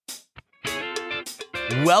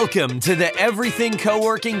Welcome to the Everything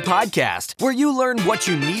Co-working Podcast, where you learn what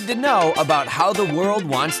you need to know about how the world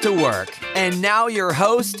wants to work. And now your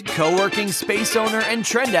host, co-working space owner and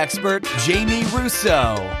trend expert, Jamie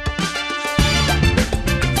Russo.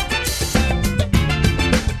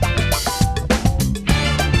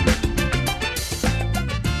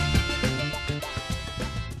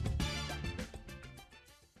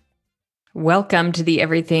 Welcome to the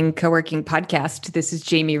Everything Co-working Podcast. This is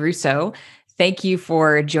Jamie Russo. Thank you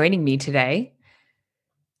for joining me today.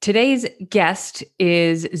 Today's guest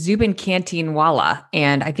is Zubin Kantianwala,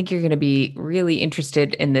 and I think you're going to be really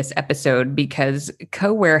interested in this episode because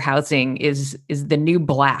co-warehousing is the new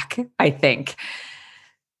black, I think.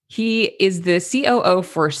 He is the COO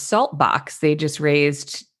for Saltbox. They just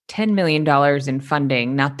raised $10 million in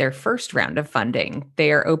funding, not their first round of funding.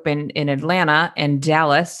 They are open in Atlanta and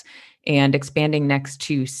Dallas and expanding next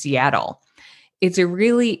to Seattle. It's a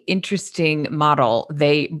really interesting model.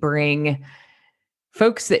 They bring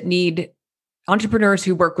folks that need entrepreneurs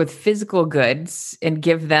who work with physical goods and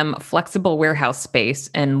give them flexible warehouse space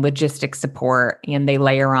and logistics support. And they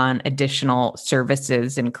layer on additional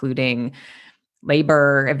services, including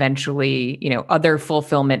labor, eventually, other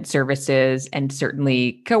fulfillment services, and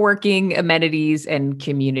certainly co-working amenities and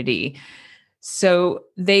community. So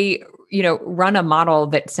they run a model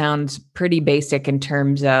that sounds pretty basic in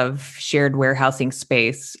terms of shared warehousing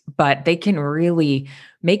space, but they can really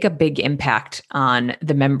make a big impact on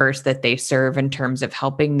the members that they serve in terms of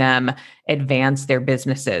helping them advance their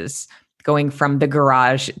businesses, going from the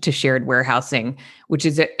garage to shared warehousing, which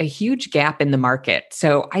is a huge gap in the market.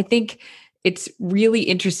 So I think it's really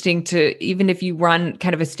interesting to, even if you run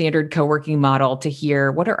kind of a standard co-working model, to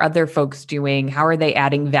hear what are other folks doing? How are they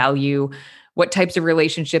adding value? What types of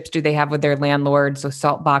relationships do they have with their landlords? So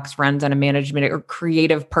Saltbox runs on a management or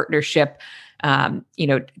creative partnership,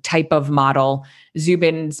 type of model.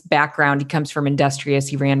 Zubin's background, he comes from Industrious.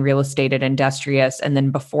 He ran real estate at Industrious. And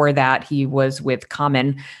then before that, he was with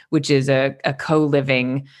Common, which is a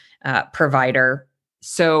co-living provider.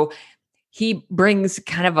 So he brings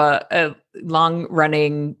kind of a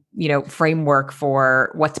long-running, framework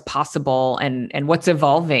for what's possible and what's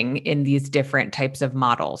evolving in these different types of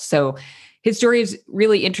models. So his story is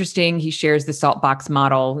really interesting. He shares the Saltbox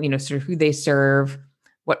model, sort of who they serve,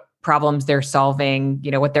 what problems they're solving,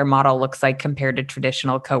 what their model looks like compared to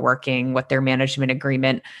traditional co-working, what their management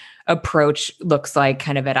agreement approach looks like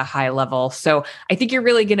kind of at a high level. So I think you're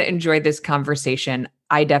really going to enjoy this conversation.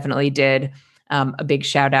 I definitely did. A big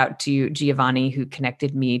shout out to Giovanni, who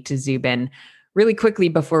connected me to Zubin. Really quickly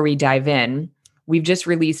before we dive in, we've just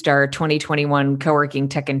released our 2021 Co-working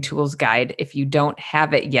Tech and Tools Guide. If you don't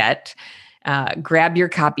have it yet, grab your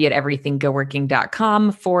copy at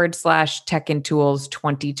everythingcoworking.com/tech and tools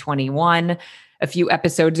 2021. A few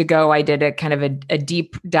episodes ago, I did a kind of a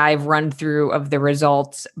deep dive run through of the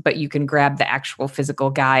results, but you can grab the actual physical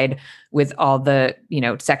guide with all the,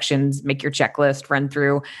 sections, make your checklist, run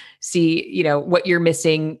through, see, what you're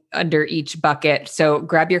missing under each bucket. So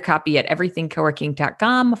grab your copy at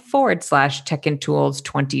everythingcoworking.com/tech and tools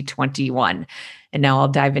 2021. And now I'll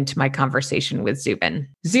dive into my conversation with Zubin.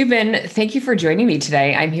 Zubin, thank you for joining me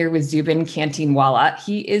today. I'm here with Zubin Kantianwala.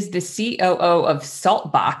 He is the COO of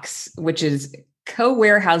Saltbox, which is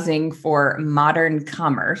co-warehousing for modern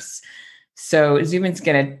commerce. So Zubin's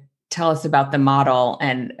going to tell us about the model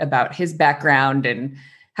and about his background and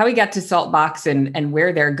how he got to Saltbox and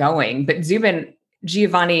where they're going. But Zubin,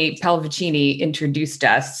 Giovanni Pallavicini introduced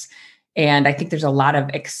us. And I think there's a lot of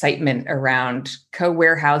excitement around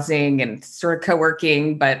co-warehousing and sort of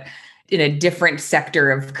co-working, but in a different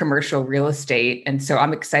sector of commercial real estate. And so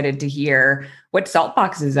I'm excited to hear what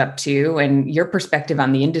Saltbox is up to and your perspective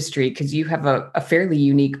on the industry, because you have a fairly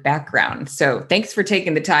unique background. So thanks for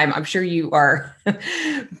taking the time. I'm sure you are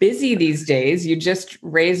busy these days. You just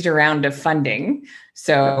raised a round of funding.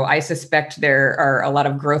 So I suspect there are a lot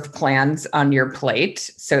of growth plans on your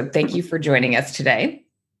plate. So thank you for joining us today.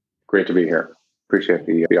 Great to be here. Appreciate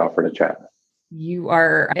the offer to chat. You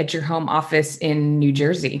are at your home office in New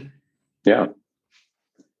Jersey. Yeah.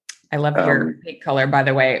 I love your paint color, by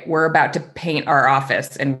the way. We're about to paint our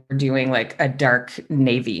office and we're doing like a dark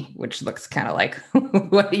navy, which looks kind of like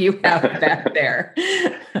what do you have back there?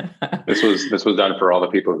 This was done for all the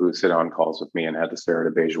people who sit on calls with me and had to stare at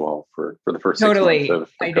a beige wall for the first totally. 6 months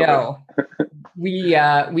of I COVID. know.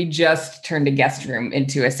 We just turned a guest room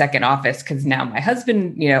into a second office because now my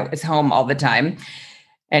husband, is home all the time.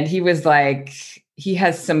 And he was like, he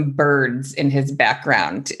has some birds in his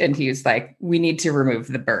background. And he was like, we need to remove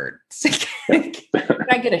the birds. Can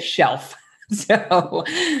I get a shelf? So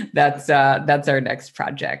that's our next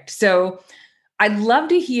project. So I'd love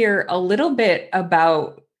to hear a little bit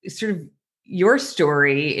about sort of your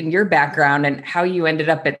story and your background and how you ended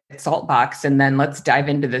up at Saltbox. And then let's dive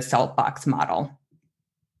into the Saltbox model.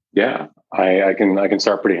 Yeah, I can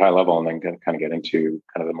start pretty high level and then kind of get into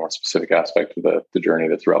kind of the more specific aspect of the journey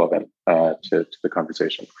that's relevant to the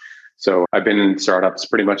conversation. So I've been in startups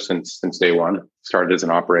pretty much since day one. Started as an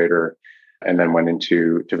operator, and then went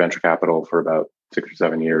into venture capital for about 6 or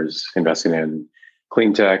 7 years, investing in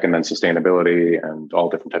clean tech and then sustainability and all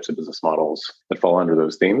different types of business models that fall under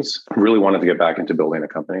those themes. I really wanted to get back into building a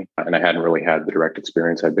company, and I hadn't really had the direct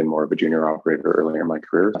experience. I'd been more of a junior operator earlier in my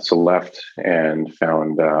career. So left and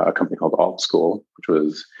found a company called AltSchool, which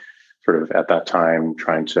was sort of at that time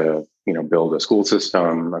trying to, build a school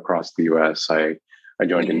system across the US. I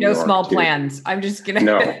joined in New York. No small plans. I'm just going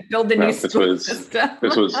to build a new school system.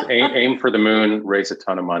 This was aim for the moon, raise a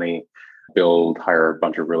ton of money, hire a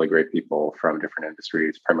bunch of really great people from different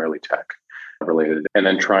industries, primarily tech related, and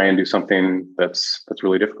then try and do something that's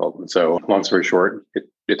really difficult. And so, long story short,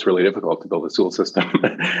 it's really difficult to build a school system,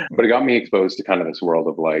 but it got me exposed to kind of this world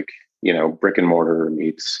of brick and mortar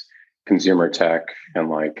meets consumer tech and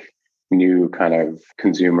new kind of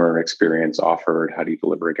consumer experience offered. How do you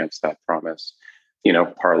deliver against that promise?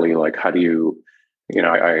 Partly how do you,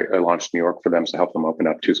 I launched New York for them to help them open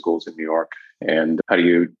up 2 schools in New York. And how do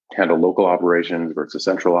you handle local operations versus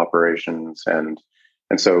central operations? And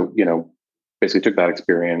so, basically took that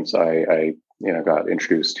experience. I got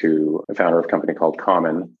introduced to a founder of a company called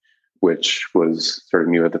Common, which was sort of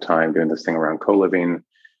new at the time, doing this thing around co-living.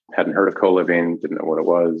 Hadn't heard of co-living, didn't know what it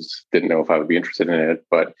was, didn't know if I would be interested in it,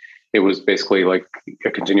 but it was basically like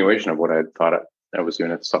a continuation of what I thought I was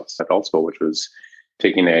doing at AltSchool, which was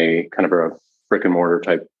taking a kind of a brick and mortar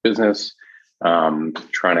type business, trying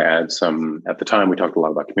to add some, at the time we talked a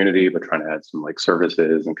lot about community, but trying to add some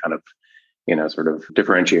services and kind of, sort of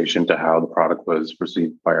differentiation to how the product was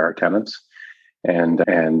received by our tenants and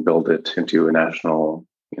build it into a national,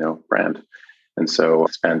 brand. And so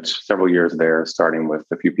I spent several years there, starting with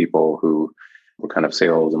a few people who were kind of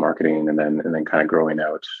sales and marketing, and then kind of growing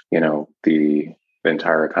out, the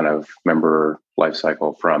entire kind of member life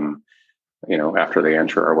cycle from, after they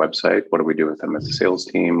enter our website, what do we do with them as a sales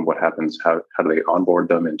team? What happens? How do they onboard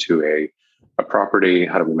them into a property?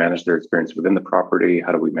 How do we manage their experience within the property?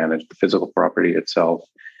 How do we manage the physical property itself?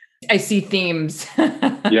 I see themes.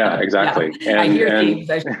 Yeah, exactly. Yeah. I hear themes,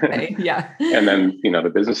 I should say. Yeah. And then,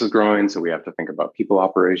 the business is growing. So we have to think about people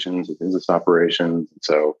operations and business operations.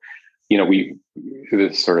 So,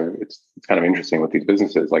 it's kind of interesting with these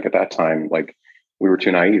businesses. At that time, we were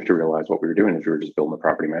too naive to realize what we were doing is we were just building a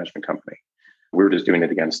property management company. We were just doing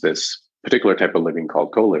it against this particular type of living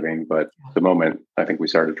called co-living. But the moment I think we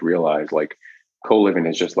started to realize co-living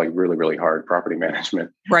is just really, really hard property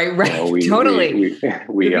management. Right. Totally.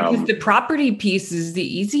 Because the property piece is the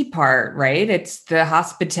easy part, right? It's the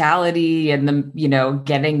hospitality and the,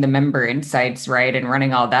 getting the member insights, right. And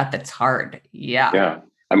running all that. That's hard. Yeah. Yeah.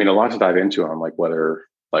 I mean, a lot to dive into on whether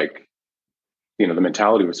the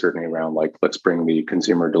mentality was certainly around let's bring the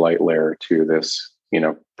consumer delight layer to this,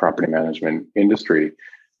 property management industry.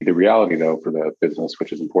 The reality though, for the business,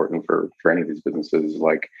 which is important for any of these businesses, is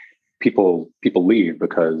people leave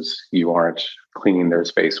because you aren't cleaning their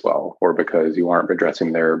space well, or because you aren't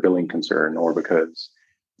addressing their billing concern, or because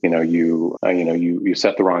you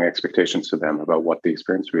set the wrong expectations to them about what the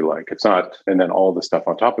experience will be like. It's not, and then all the stuff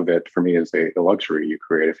on top of it for me is a luxury you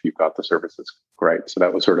create if you've got the services right. So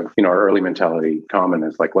that was sort of our early mentality. Common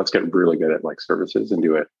is let's get really good at services and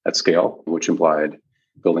do it at scale, which implied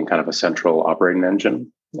building kind of a central operating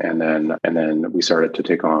engine. And then we started to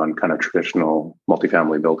take on kind of traditional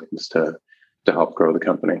multifamily buildings to help grow the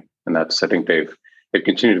company. And that's, I think they've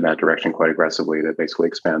continued in that direction quite aggressively, to basically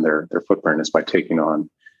expand their footprint is by taking on,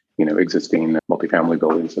 existing multifamily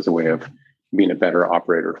buildings as a way of being a better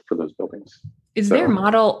operator for those buildings. Is their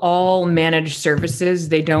model all managed services?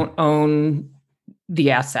 They don't own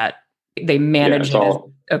the asset. They manage it.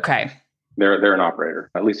 Okay. They're an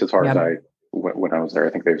operator, at least as far as when I was there.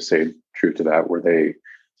 I think they've stayed true to that, where they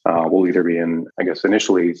will either be in, I guess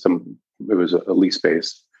initially it was a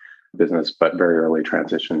lease-based business, but very early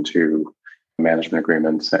transition to management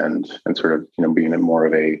agreements and sort of, being more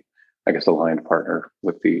of a, I guess, aligned partner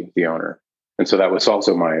with the owner. And so that was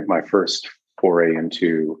also my first foray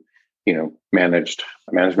into, managed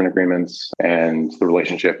management agreements and the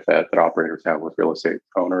relationship that operators have with real estate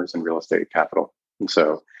owners and real estate capital. And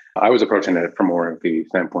so I was approaching it from more of the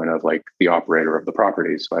standpoint of the operator of the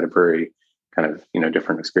property. So I had a very kind of,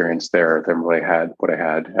 different experience there than what I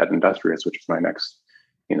had at Industrious, which is my next,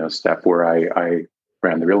 step, where I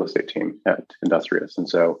ran the real estate team at Industrious. And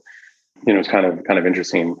so it's kind of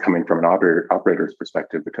interesting coming from an operator's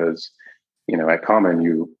perspective because, at Common,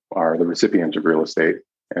 you are the recipient of real estate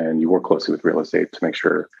and you work closely with real estate to make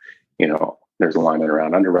sure, there's alignment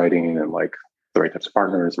around underwriting and like the right types of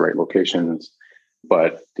partners, the right locations.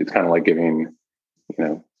 But it's kind of like giving,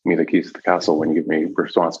 me the keys to the castle when you give me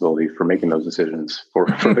responsibility for making those decisions for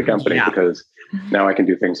the company, because now I can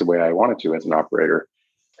do things the way I wanted to as an operator.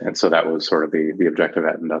 And so that was sort of the objective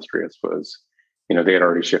at Industrious was, they had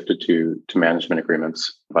already shifted to management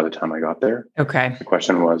agreements by the time I got there. Okay. The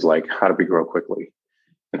question was like, how do we grow quickly?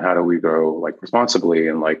 And how do we grow like responsibly?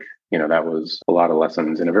 And like, that was a lot of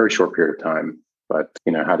lessons in a very short period of time. But,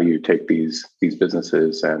 how do you take these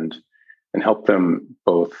businesses and help them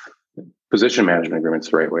both position management agreements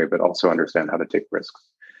the right way, but also understand how to take risks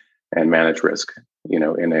and manage risk,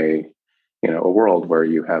 in a world where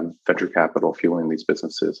you have venture capital fueling these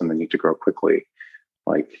businesses and they need to grow quickly.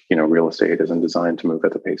 Like, real estate isn't designed to move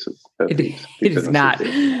at the paces. It is not.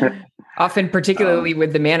 Often, particularly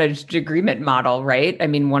with the managed agreement model, right? I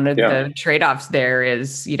mean, one of the trade-offs there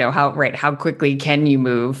is, how quickly can you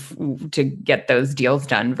move to get those deals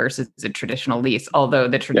done versus a traditional lease, although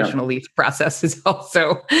the traditional lease process is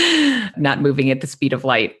also not moving at the speed of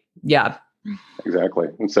light. Yeah. Exactly.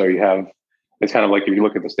 And so it's kind of like if you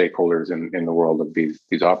look at the stakeholders in the world of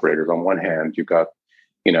these operators, on one hand, you've got,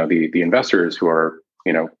 the investors who are,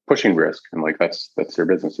 pushing risk, and like that's their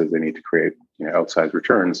businesses. They need to create, outsized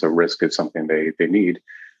returns. So risk is something they need.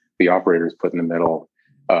 The operators put in the middle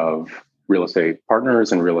of real estate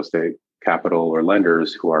partners and real estate capital or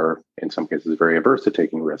lenders who are in some cases very averse to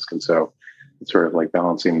taking risk. And so it's sort of like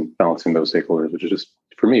balancing those stakeholders, which is just,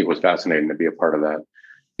 for me, was fascinating to be a part of that.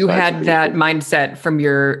 You had that mindset from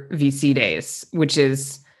your VC days, which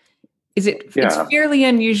it's fairly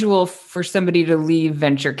unusual for somebody to leave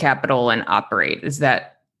venture capital and operate. Is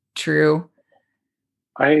that true?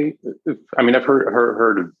 I mean, I've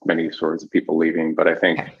heard of many stories of people leaving, but I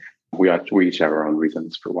think we each have our own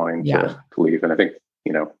reasons for wanting to leave. And I think,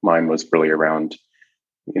 mine was really around,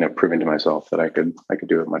 proving to myself that I could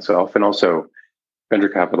do it myself. And also venture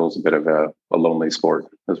capital is a bit of a lonely sport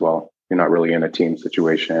as well. You're not really in a team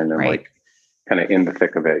situation and like kind of in the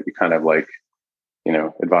thick of it. You kind of like,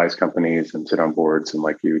 advise companies and sit on boards and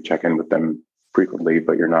like you check in with them frequently,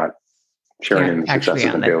 but you're not sharing in the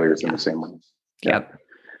successes and failures in the same ways. Yep.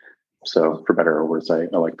 So for better or worse, I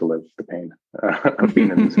like to live the pain of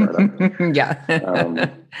being in the startup.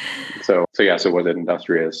 So was it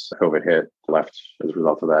Industrious? COVID hit, left as a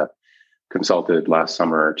result of that. Consulted last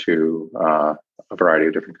summer to a variety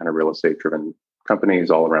of different kind of real estate driven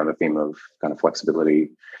companies all around the theme of kind of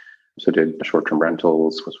flexibility. So did short-term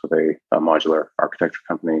rentals, was with a modular architecture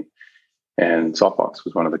company, and Saltbox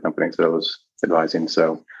was one of the companies that I was advising.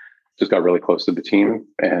 So just got really close to the team,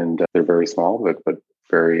 and they're very small, but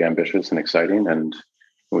very ambitious and exciting. And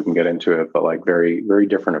we can get into it, but like very, very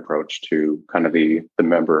different approach to kind of the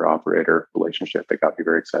member operator relationship that got me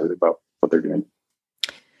very excited about what they're doing.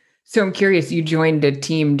 So I'm curious, you joined a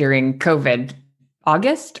team during COVID,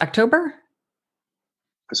 October?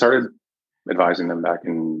 I started advising them back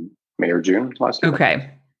in May or June last year. Okay.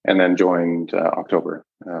 And then joined October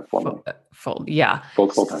formally. Full time. Yeah.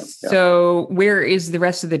 So where is the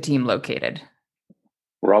rest of the team located?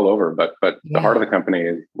 We're all over, but the heart of the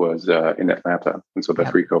company was in Atlanta. And so the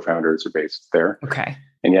three co-founders are based there. Okay.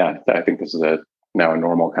 And I think this is now a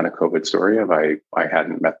normal kind of COVID story of I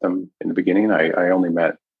hadn't met them in the beginning. I only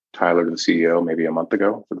met Tyler, the CEO, maybe a month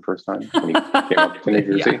ago for the first time when he came up to New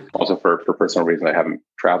Jersey. Also for personal reasons, I haven't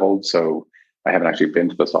traveled. So I haven't actually been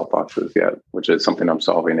to the Saltboxes yet, which is something I'm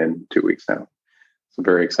solving in 2 weeks now. So I'm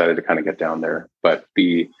very excited to kind of get down there. But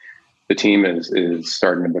the team is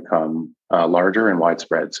starting to become larger and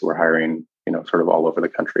widespread. So we're hiring, sort of all over the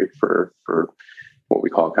country for what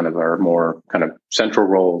we call kind of our more kind of central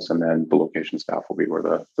roles. And then the location staff will be where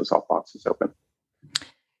the Saltbox is open.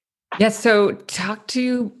 Yes. So talk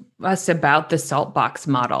to us about the Saltbox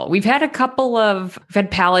model. We've had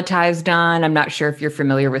Palletized on. I'm not sure if you're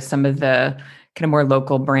familiar with some of the kind of more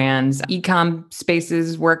local brands. Ecom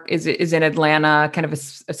Spaces work is in Atlanta, kind of a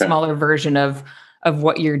smaller version of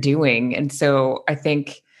what you're doing. And so I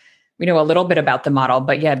think we know a little bit about the model,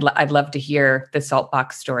 but I'd love to hear the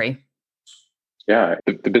Saltbox story. Yeah,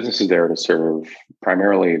 the business is there to serve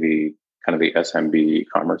primarily the kind of the SMB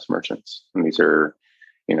e-commerce merchants. And these are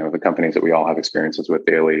the companies that we all have experiences with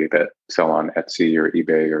daily that sell on Etsy or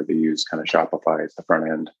eBay, or they use kind of Shopify as the front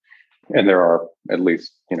end. And there are at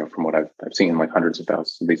least, from what I've seen, like hundreds of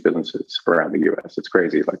thousands of these businesses around the US. It's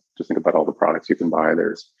crazy. Like just think about all the products you can buy.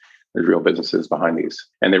 There's real businesses behind these,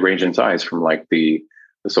 and they range in size from like the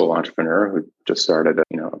sole entrepreneur who just started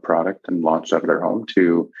a product and launched out of their home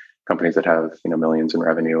to companies that have, millions in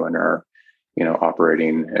revenue and are,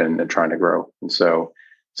 operating and trying to grow. And so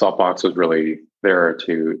Saltbox was really there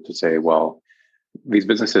to say, well, these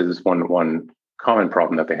businesses, one common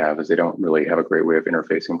problem that they have is they don't really have a great way of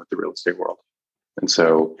interfacing with the real estate world. And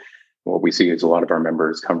so what we see is a lot of our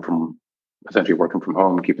members come from essentially working from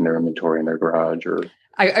home, keeping their inventory in their garage or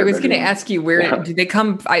I was going to ask you, where do they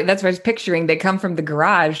come? That's what I was picturing. They come from the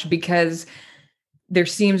garage because there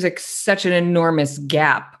seems like such an enormous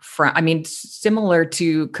gap similar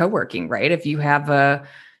to co-working, right? If you have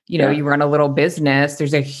you run a little business,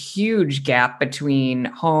 there's a huge gap between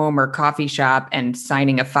home or coffee shop and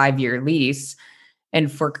signing a 5-year lease.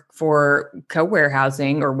 And for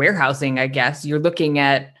co-warehousing or warehousing, I guess, you're looking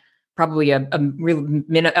at probably a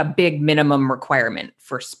big minimum requirement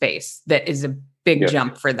for space that is a big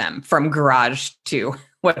jump for them from garage to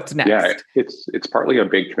what's next. Yeah, it's partly a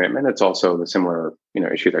big commitment. It's also the similar,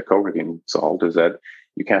 issue that co-working solved is that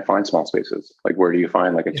you can't find small spaces. Like, where do you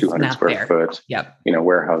find like a 200 square foot,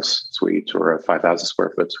 warehouse suite or a 5,000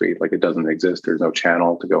 square foot suite? Like, it doesn't exist. There's no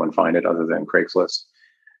channel to go and find it other than Craigslist.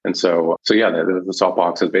 And so the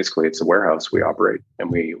Saltbox is basically, it's a warehouse we operate, and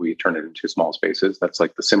we turn it into small spaces. That's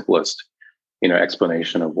like the simplest,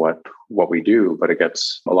 explanation of what we do, but it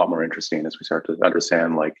gets a lot more interesting as we start to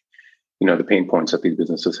understand, like, the pain points that these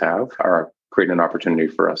businesses have are creating an opportunity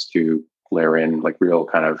for us to layer in like real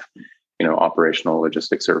kind of, operational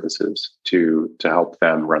logistics services to help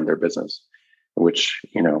them run their business, which,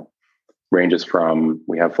 ranges from,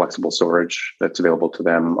 we have flexible storage that's available to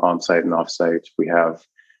them on site and off site. We have,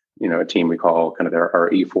 a team we call kind of our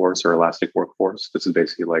E-Force or Elastic Workforce. This is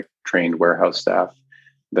basically like trained warehouse staff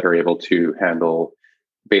that are able to handle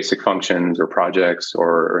basic functions or projects,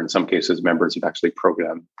 or in some cases, members have actually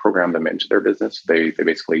program them into their business. They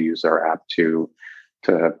basically use our app to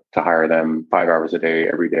hire them 5 hours a day,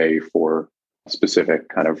 every day for specific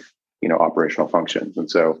kind of, operational functions. And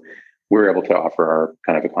so we're able to offer our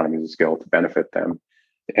kind of economies of scale to benefit them.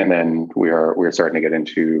 And then we're starting to get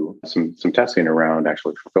into some testing around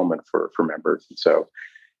actually fulfillment for members. And so,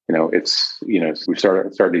 we've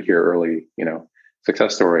started to hear early,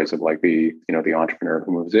 success stories of like the entrepreneur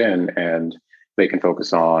who moves in and they can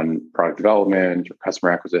focus on product development or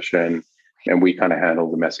customer acquisition. And we kind of handle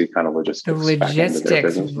the messy kind of logistics. The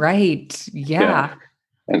logistics, right. Yeah.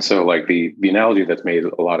 And so like the analogy that's made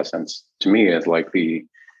a lot of sense to me is like the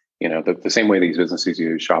same way these businesses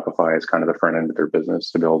use Shopify as kind of the front end of their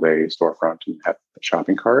business to build a storefront and have a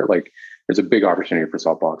shopping cart. Like, there's a big opportunity for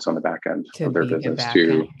Saltbox on the back end of their business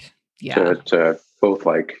to both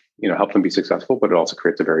like, help them be successful, but it also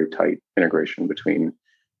creates a very tight integration between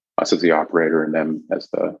us as the operator and them as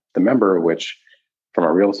the member, which from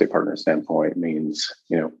a real estate partner standpoint means,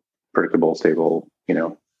 predictable, stable,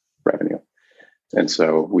 revenue. And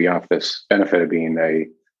so we have this benefit of being a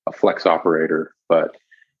flex operator, but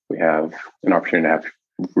we have an opportunity to have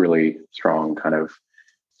really strong kind of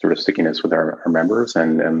sort of stickiness with our members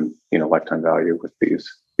and lifetime value with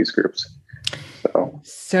these groups.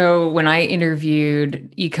 So when I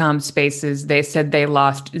interviewed Ecom Spaces, they said they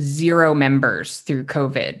lost 0 members through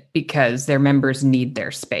COVID because their members need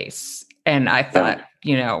their space. And I thought,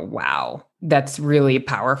 wow, that's really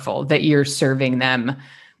powerful that you're serving them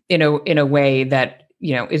in a way that,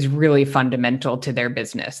 is really fundamental to their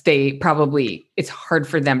business. It's hard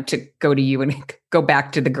for them to go to you and go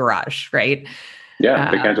back to the garage, right? Yeah,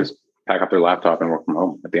 they can't just pack up their laptop and work from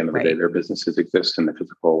home. At the end of the day, their businesses exist in the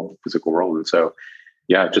physical world. And so,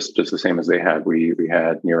 just the same as they had, we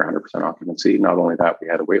had near 100% occupancy. Not only that, we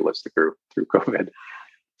had a wait list that grew through COVID.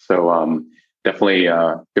 So definitely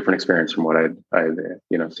a different experience from what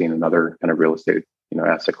I'd seen in other kind of real estate,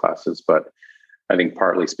 asset classes. But I think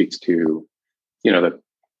partly speaks to, the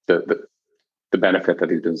benefit that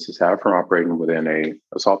these businesses have from operating within a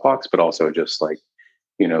Saltbox, but also just like,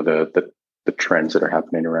 the trends that are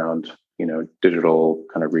happening around, digital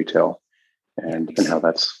kind of retail and how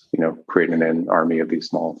that's, creating an army of these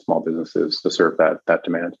small businesses to serve that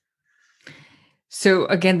demand. So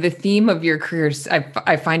again, the theme of your careers,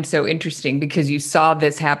 I find so interesting because you saw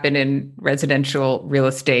this happen in residential real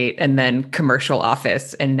estate and then commercial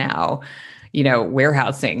office and now,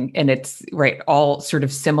 warehousing. And it's all sort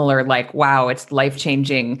of similar, like, wow, it's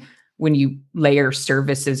life-changing when you layer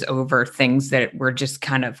services over things that were just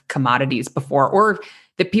kind of commodities before, or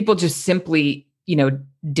that people just simply,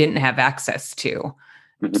 didn't have access to.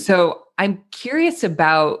 Mm-hmm. So I'm curious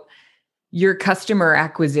about your customer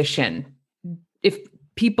acquisition. If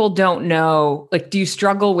people don't know, like, do you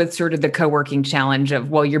struggle with sort of the co-working challenge of,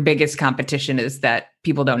 well, your biggest competition is that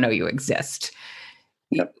people don't know you exist?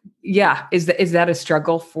 Yep. Yeah. Is that a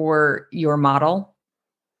struggle for your model?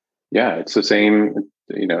 Yeah, it's the same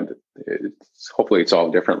hopefully it's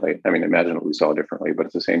solved differently. I mean, imagine it we solved differently, but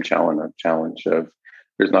it's the same challenge of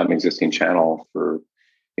there's not an existing channel for,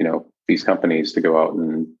 these companies to go out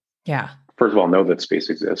and first of all, know that space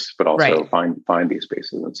exists, but also find these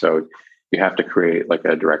spaces. And so you have to create like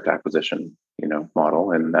a direct acquisition,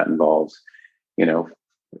 model. And that involves,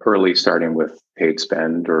 early starting with paid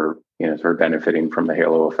spend or, sort of benefiting from the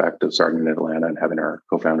halo effect of starting in Atlanta and having our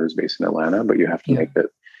co-founders based in Atlanta, but you have to make it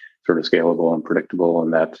sort of scalable and predictable.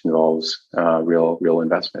 And that involves real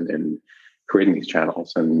investment in creating these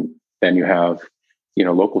channels. And then you have,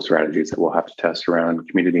 local strategies that we'll have to test around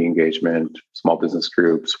community engagement, small business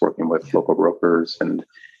groups, working with local brokers and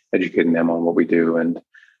educating them on what we do. And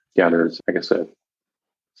there's, I guess, a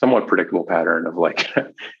somewhat predictable pattern of like,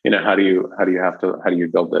 how do you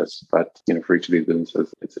build this? But, for each of these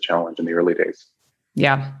businesses, it's a challenge in the early days.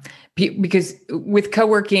 Yeah. Because with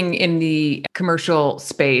co-working in the commercial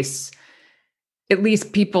space, at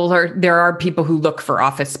least there are people who look for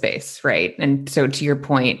office space, right? And so to your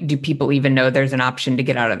point, do people even know there's an option to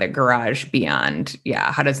get out of their garage beyond?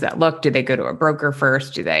 Yeah. How does that look? Do they go to a broker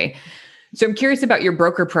first? So I'm curious about your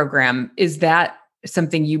broker program. Is that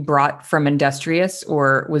something you brought from Industrious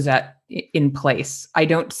or was that in place? I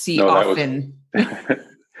don't see often.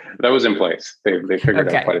 That was in place. They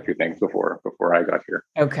figured out quite a few things before I got here.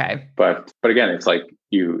 Okay. But again, it's like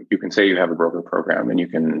you can say you have a broker program and you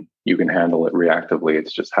can handle it reactively.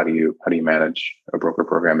 It's just how do you manage a broker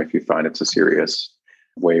program if you find it's a serious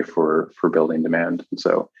way for building demand? And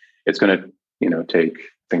so it's going to take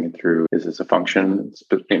thinking through, is this a function?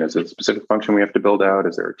 Is it a specific function we have to build out?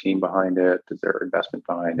 Is there a team behind it? Is there investment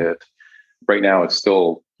behind it? Right now, we're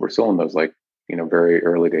still in those very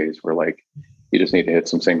early days where you just need to hit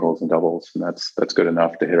some singles and doubles, and that's good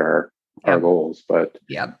enough to hit our goals. But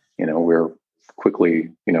we're quickly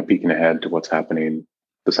peeking ahead to what's happening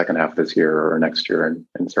the second half of this year or next year,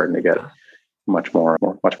 and starting to get much more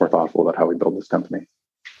thoughtful about how we build this company.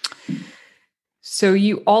 So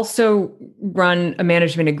you also run a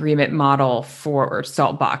management agreement model for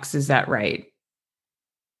Saltbox, is that right?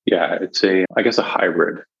 Yeah, it's a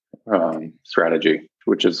hybrid strategy,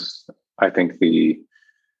 which is, I think,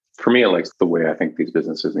 for me, the way I think these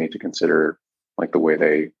businesses need to consider the way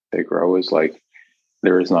they grow is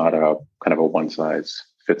there is not a kind of a one size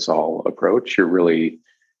fits all approach. You're really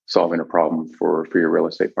solving a problem for your real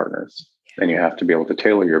estate partners, and you have to be able to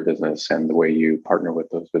tailor your business and the way you partner with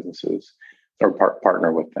those businesses or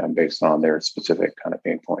partner with them based on their specific kind of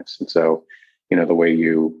pain points. And so, the way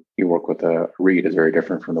you work with a REIT is very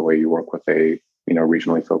different from the way you work with a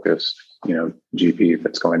regionally focused GP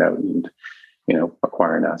that's going out and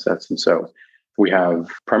acquiring assets. And so we have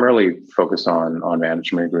primarily focused on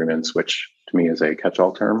management agreements, which to me is a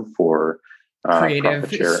catch-all term for creative,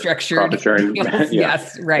 structured profit sharing.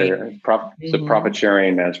 Yes, right. So profit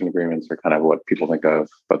sharing management agreements are kind of what people think of,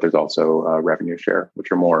 but there's also revenue share,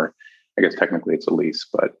 which are more, I guess technically it's a lease,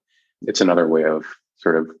 but it's another way of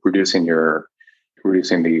sort of reducing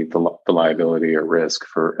the liability or risk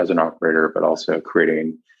as an operator, but also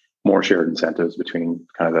creating more shared incentives between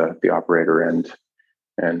kind of the operator and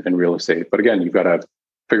real estate. But again, you've got to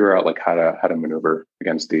figure out how to maneuver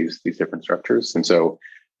against these different structures. And so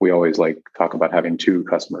we always talk about having two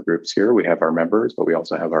customer groups here. We have our members, but we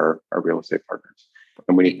also have our real estate partners,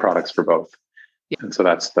 and we need products for both. Yeah. And so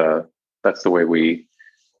that's the way we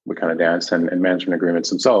kind of dance, and management agreements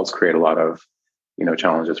themselves create a lot of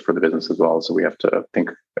challenges for the business as well. So we have to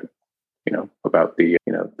think about the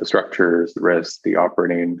structures, the risks, the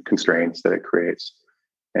operating constraints that it creates,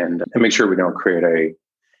 and make sure we don't create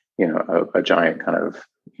a giant kind of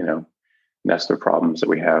nest of problems that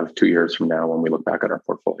we have 2 years from now when we look back at our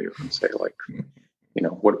portfolio and say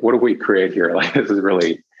what do we create here? This is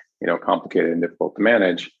really complicated and difficult to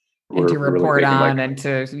manage. And to report on and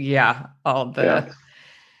to all the. Yeah.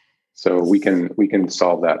 So we can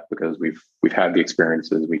solve that because we've had the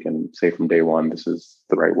experiences. We can say from day one, this is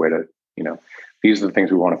the right way to, these are the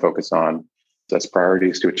things we want to focus on as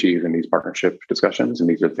priorities to achieve in these partnership discussions. And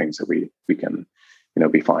these are the things that we can,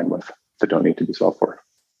 be fine with, that don't need to be solved for.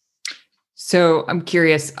 So I'm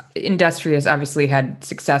curious, Industrious obviously had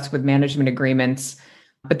success with management agreements,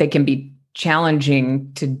 but they can be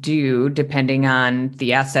challenging to do depending on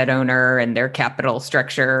the asset owner and their capital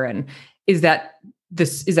structure. And is that a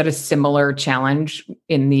similar challenge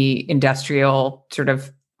in the industrial sort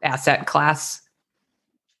of asset class?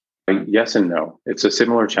 Yes and no. It's a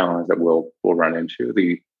similar challenge that we'll run into.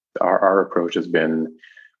 Our approach has been,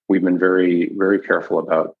 we've been very, very careful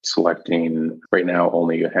about selecting right now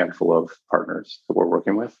only a handful of partners that we're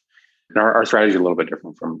working with. And our strategy is a little bit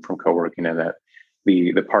different from co-working in that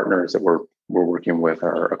the partners that we're working with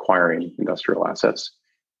are acquiring industrial assets.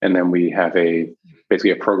 And then we have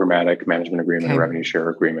basically a programmatic management agreement, a revenue share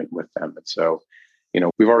agreement with them. And so,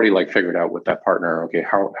 we've already figured out with that partner, okay,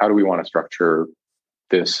 how do we want to structure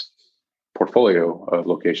this portfolio of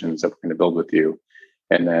locations that we're going to build with you?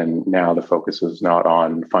 And then now the focus is not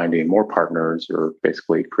on finding more partners or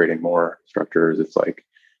basically creating more structures. It's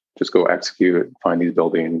just go execute, find these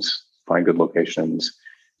buildings, find good locations.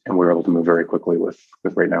 And we're able to move very quickly with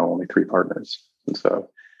right now only 3 partners. And so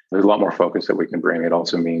there's a lot more focus that we can bring. It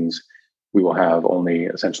also means we will have only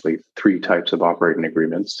essentially 3 types of operating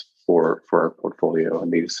agreements for our portfolio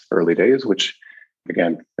in these early days, which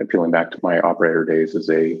again, peeling back to my operator days is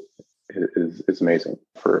amazing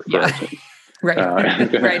for our team. Right.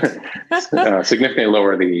 Right. Significantly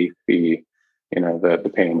lower the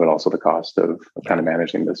pain, but also the cost of kind of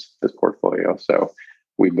managing this portfolio. So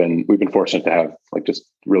we've been fortunate to have just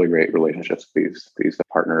really great relationships with these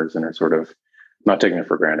partners, and are sort of not taking it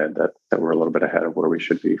for granted that we're a little bit ahead of where we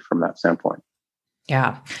should be from that standpoint.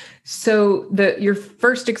 Yeah. So your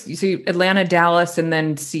first, Atlanta, Dallas, and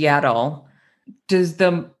then Seattle.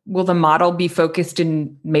 Will the model be focused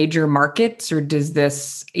in major markets, or does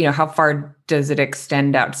this, how far does it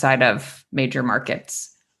extend outside of major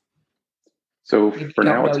markets? So for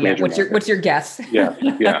now, it's major. What's your guess? Yeah.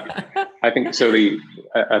 I think so.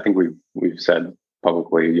 I think we've said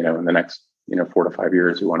publicly, in the next 4 to 5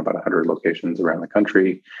 years, we want about 100 locations around the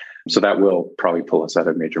country. So that will probably pull us out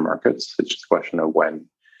of major markets. It's just a question of when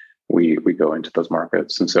we go into those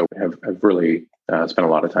markets. And so I've really spent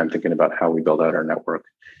a lot of time thinking about how we build out our network.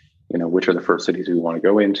 Which are the first cities we want to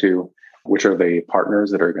go into? Which are the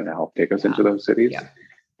partners that are going to help take us into those cities? Yeah.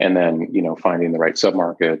 And then, finding the right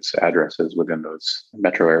submarkets, addresses within those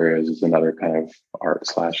metro areas is another kind of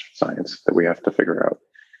art/science that we have to figure out.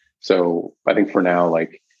 So I think for now,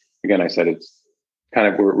 again, I said it's kind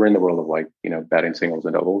of, we're in the world of batting singles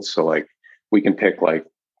and doubles. So we can pick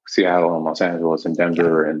Seattle and Los Angeles and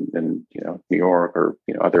Denver and New York or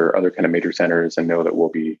other kind of major centers and know that we'll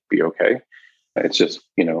be okay. It's just,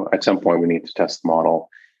 at some point we need to test the model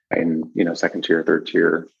in, second tier, third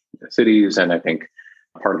tier cities. And I think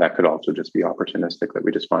part of that could also just be opportunistic, that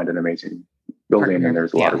we just find an amazing building partner. And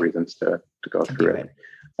there's a lot of reasons to go through it.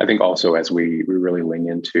 I think also as we really lean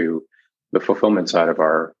into the fulfillment side of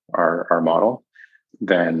our model,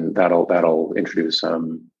 then that'll introduce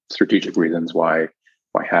some strategic reasons why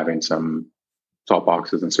having some salt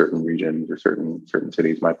boxes in certain regions or certain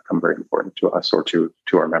cities might become very important to us or to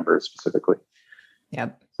our members specifically.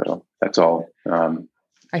 Yep. So that's all.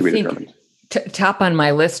 I think top on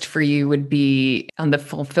my list for you would be on the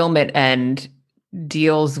fulfillment end,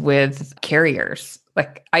 deals with carriers.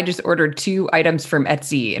 I just ordered 2 items from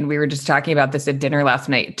Etsy, and we were just talking about this at dinner last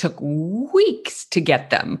night. It took weeks to get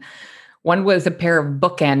them. One was a pair of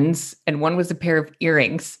bookends and one was a pair of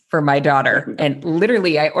earrings for my daughter. And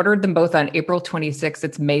literally I ordered them both on April 26th.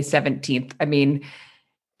 It's May 17th. I mean,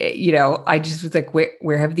 I just was like,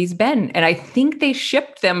 where have these been? And I think they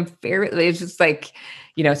shipped them fairly. It's just so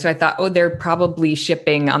I thought, they're probably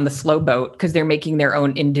shipping on the slow boat because they're making their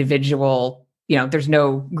own individual, there's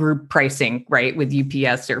no group pricing, right, with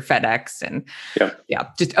UPS or FedEx. And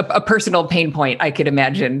just a personal pain point I could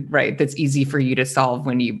imagine, right, that's easy for you to solve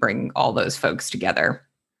when you bring all those folks together.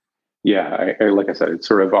 Yeah, like I said, it's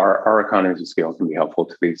sort of our economies of scale can be helpful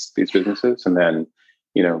to these businesses. And then,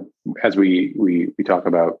 as we talk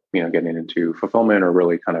about, getting into fulfillment or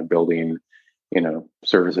really kind of building,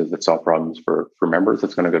 services that solve problems for members,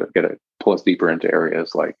 it's going to pull us deeper into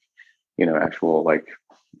areas like, actual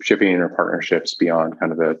shipping or partnerships beyond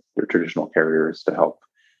kind of the traditional carriers to help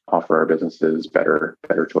offer our businesses better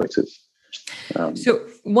choices. So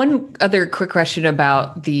one other quick question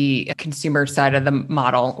about the consumer side of the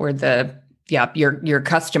model, or your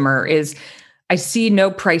customer is, I see no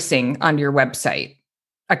pricing on your website.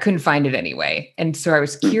 I couldn't find it anyway. And so I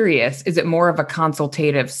was curious, is it more of a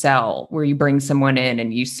consultative sell where you bring someone in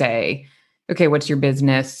and you say, okay, what's your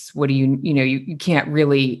business? What do you can't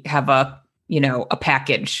really have a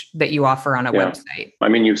package that you offer on a website. I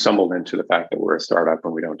mean, you've stumbled into the fact that we're a startup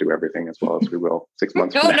and we don't do everything as well as we will 6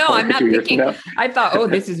 months from now. No, I'm not thinking. I thought,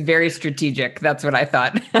 this is very strategic. That's what I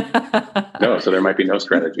thought. No, so there might be no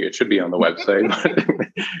strategy. It should be on the website, but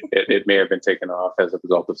it may have been taken off as a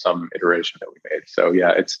result of some iteration that we made. So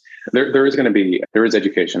yeah, there is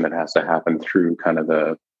education that has to happen through kind of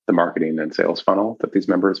the marketing and sales funnel that these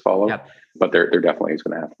members follow. Yep. But there definitely is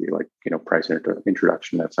going to have to be price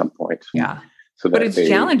introduction at some point. Yeah. But it's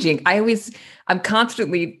challenging. I'm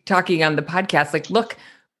constantly talking on the podcast, look,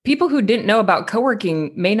 people who didn't know about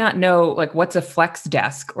co-working may not know what's a flex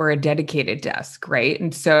desk or a dedicated desk. Right.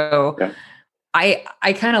 And so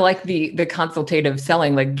I kind of like the consultative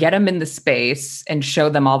selling, like get them in the space and show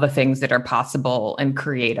them all the things that are possible and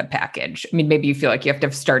create a package. I mean, maybe you feel like you have to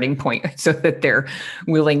have a starting point so that they're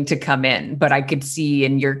willing to come in. But I could see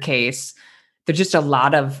in your case, there's just a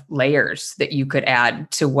lot of layers that you could add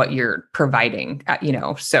to what you're providing,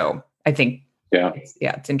 so I think,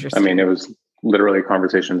 it's interesting. I mean, it was literally a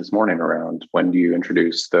conversation this morning around when do you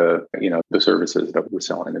introduce the services that we're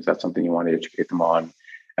selling? Is that something you want to educate them on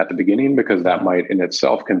at the beginning, because that might in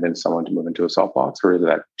itself convince someone to move into a salt box, or is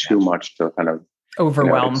that too much to kind of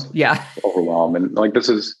overwhelm? Overwhelm. And like, this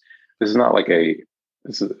is not like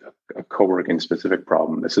this is a co-working specific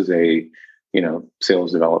problem. This is a,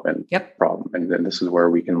 sales development problem. And then this is where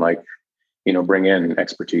we can bring in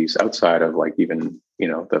expertise outside of like even,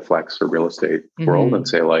 the flex or real estate world and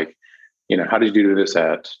say like, how did you do this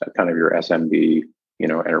at kind of your SMB,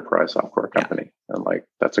 enterprise software company? And like,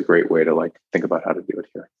 that's a great way to like think about how to do it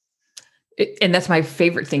here. And that's my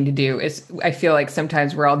favorite thing to do is I feel like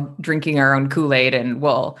sometimes we're all drinking our own Kool-Aid and,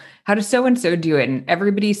 well, how does so-and-so do it? And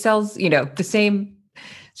everybody sells, the same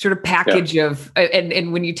sort of package of,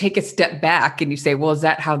 and when you take a step back and you say, well, is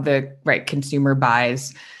that how the right consumer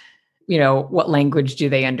buys? What language do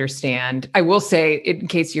they understand? I will say, in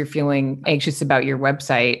case you're feeling anxious about your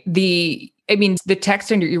website, the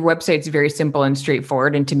text on your website is very simple and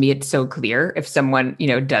straightforward. And to me, it's so clear if someone,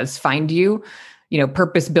 does find you,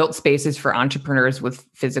 purpose-built spaces for entrepreneurs with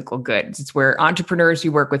physical goods. It's where entrepreneurs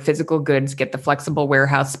who work with physical goods get the flexible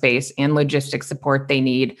warehouse space and logistics support they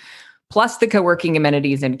need, plus the co-working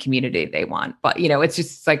amenities and community they want. But, it's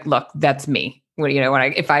just like, look, that's me.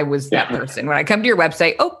 If I was that person, when I come to your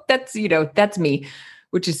website, that's me,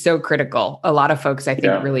 which is so critical. A lot of folks, I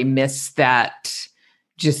think, really miss that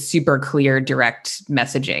just super clear, direct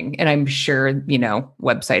messaging. And I'm sure,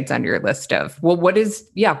 websites on your list of, well, what is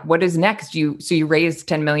next? You raised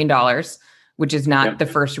 $10 million, which is not the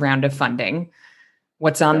first round of funding.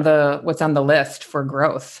 What's on the list for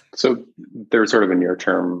growth? So there's sort of a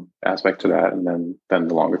near-term aspect to that, and then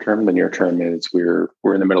the longer term. The near term is we're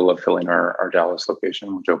in the middle of filling our Dallas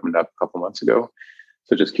location, which opened up a couple months ago.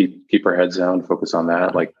 So just keep our heads down, focus on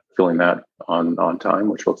that, like filling that on time,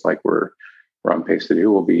 which looks like we're on pace to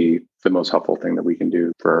do, will be the most helpful thing that we can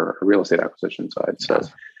do for a real estate acquisition side. So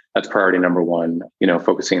that's priority number one.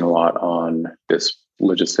 Focusing a lot on this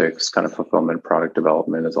logistics kind of fulfillment, product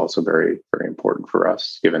development is also very, very important for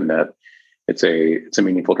us, given that it's a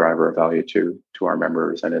meaningful driver of value to our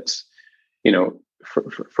members. And it's,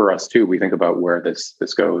 for us too, we think about where this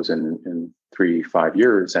goes in 3-5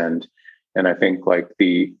 years. And I think like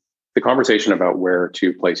the conversation about where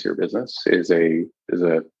to place your business is a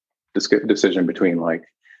decision between like,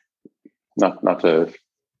 not to,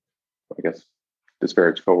 I guess,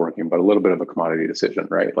 disparage co-working, but a little bit of a commodity decision,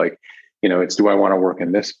 right? Like, it's, do I want to work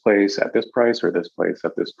in this place at this price or this place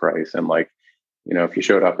at this price? And like, if you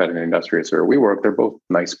showed up at an Industrious or WeWork, they're both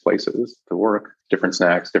nice places to work, different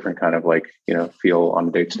snacks, different kind of like, feel on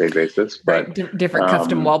a day-to-day basis, but different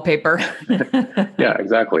custom wallpaper. Yeah,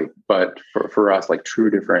 exactly. But for us, like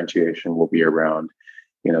true differentiation will be around,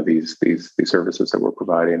 these services that we're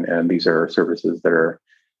providing. And these are services that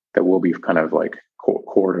will be kind of like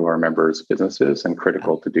core to our members' businesses and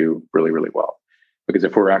critical to do really, really well. Because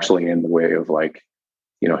if we're actually in the way of like,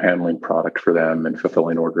 handling product for them and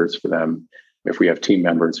fulfilling orders for them, if we have team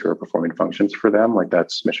members who are performing functions for them, like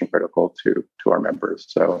that's mission critical to our members.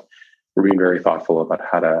 So we're being very thoughtful about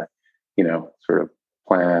how to, sort of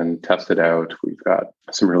plan, test it out. We've got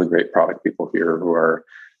some really great product people here who are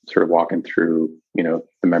sort of walking through,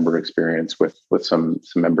 the member experience with some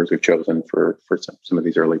members we've chosen for some of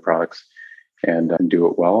these early products and do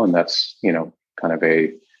it well. And that's, kind of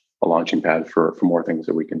a launching pad for more things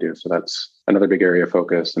that we can do. So that's another big area of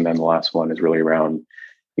focus. And then the last one is really around,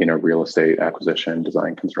 real estate acquisition,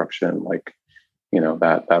 design, construction, like,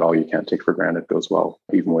 that all you can't take for granted goes well,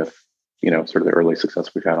 even with, sort of the early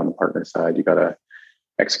success we've had on the partner side. You got to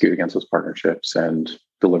execute against those partnerships and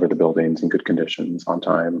deliver the buildings in good conditions, on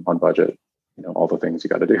time, on budget, all the things you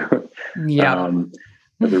got to do.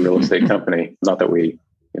 As a real estate company, not that we,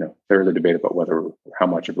 there's a debate about how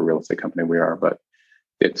much of a real estate company we are, but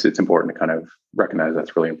it's important to kind of recognize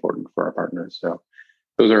that's really important for our partners. So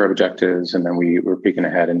those are our objectives. And then we're peeking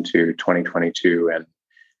ahead into 2022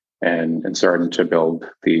 and starting to build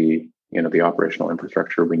the operational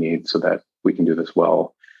infrastructure we need so that we can do this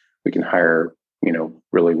well. We can hire,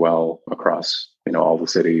 really well across, all the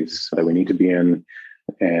cities that we need to be in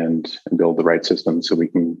and build the right systems so we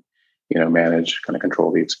can, manage, kind of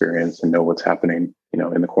control the experience and know what's happening,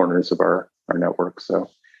 in the corners of our network. So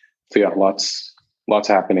yeah, lots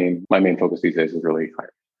happening. My main focus these days is really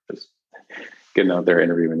just getting out there,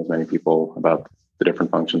 interviewing as many people about the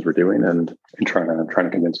different functions we're doing, and trying to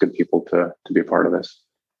convince good people to be a part of this.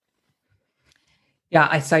 Yeah,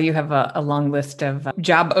 I saw you have a long list of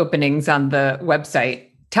job openings on the website.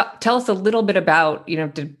 Tell us a little bit about, you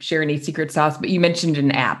don't have to share any secret sauce, but you mentioned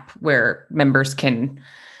an app where members can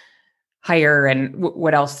hire, and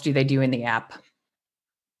what else do they do in the app?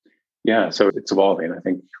 Yeah, so it's evolving. I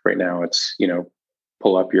think right now it's,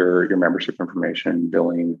 pull up your membership information,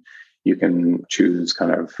 billing. You can choose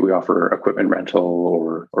we offer equipment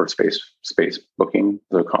rental or space booking,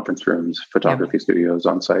 the conference rooms, photography studios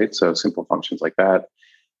on site. So simple functions like that.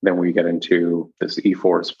 Then we get into this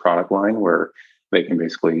eForce product line where they can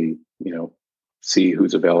basically, see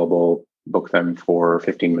who's available, book them for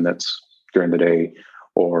 15 minutes during the day,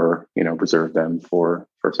 or, reserve them for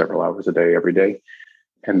several hours a day, every day.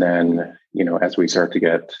 And then, as we start to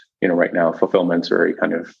get, right now, fulfillment's very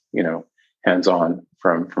kind of, hands-on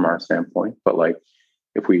from our standpoint. But like,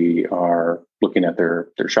 if we are looking at their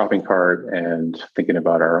shopping cart and thinking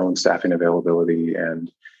about our own staffing availability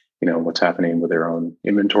and, what's happening with their own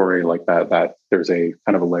inventory, like that there's a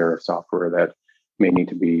kind of a layer of software that may need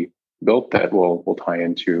to be built that will tie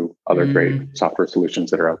into other great software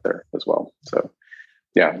solutions that are out there as well. So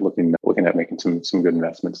yeah, looking at making some good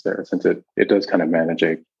investments there, since it does kind of manage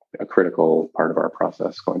a critical part of our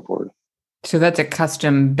process going forward. So that's a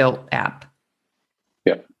custom built app.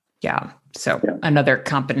 Yeah. Yeah. So another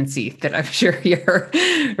competency that I'm sure you're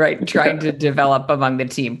trying to develop among the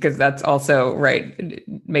team, because that's also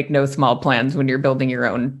make no small plans when you're building your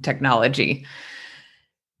own technology.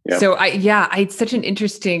 Yeah. So it's such an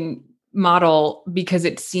interesting model because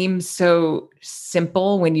it seems so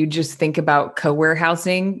simple when you just think about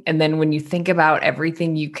co-warehousing. And then when you think about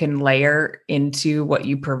everything you can layer into what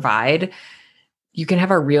you provide, you can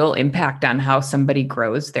have a real impact on how somebody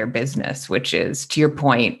grows their business, which is, to your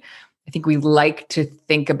point, I think we like to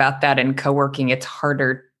think about that in co-working. It's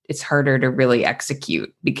harder to really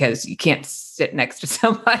execute because you can't sit next to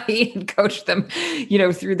somebody and coach them,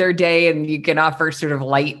 through their day. And you can offer sort of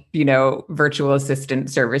light, virtual assistant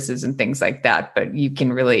services and things like that. But you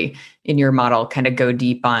can really, in your model, kind of go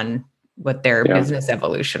deep on what their business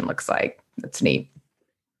evolution looks like. That's neat.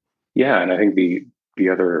 Yeah. And I think the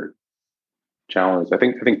other challenge, I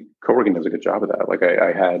think co-working does a good job of that. Like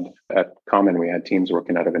I had at Common, we had teams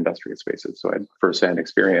working out of industrial spaces. So I had firsthand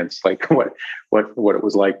experience, like what it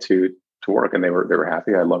was like to work, and they were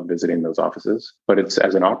happy. I love visiting those offices, but it's,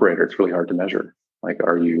 as an operator, it's really hard to measure. Like,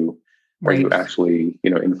 are you actually,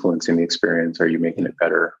 influencing the experience? Are you making it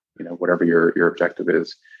better? Whatever your objective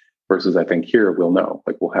is. Versus, I think here we'll know,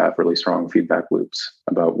 like we'll have really strong feedback loops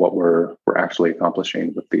about what we're actually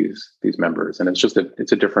accomplishing with these members. And it's just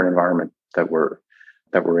it's a different environment that we're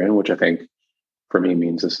in, which I think for me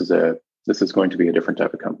means this is going to be a different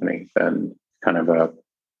type of company than kind of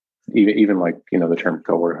even like, the term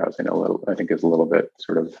co-warehousing I think is a little bit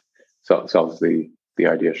sort of sells the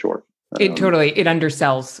idea short. It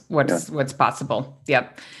undersells what's possible.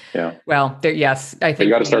 Yep. Yeah. Well, yes, I think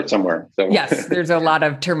you got to start somewhere. So. Yes, there's a lot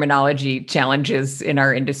of terminology challenges in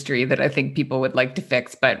our industry that I think people would like to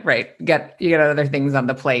fix, but you got other things on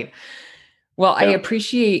the plate. Well, I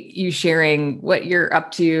appreciate you sharing what you're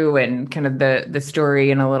up to and kind of the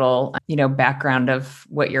story and a little, background of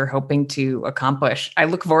what you're hoping to accomplish. I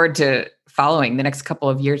look forward to following. The next couple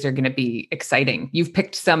of years are going to be exciting. You've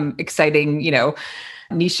picked some exciting,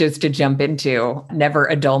 niches to jump into. Never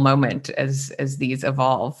a dull moment as these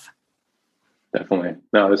evolve. Definitely.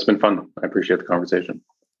 No, it's been fun. I appreciate the conversation.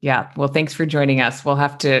 Yeah. Well, thanks for joining us. We'll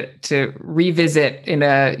have to revisit in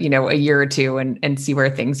a year or two and see where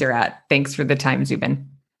things are at. Thanks for the time, Zubin.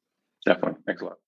 Definitely. Thanks a lot.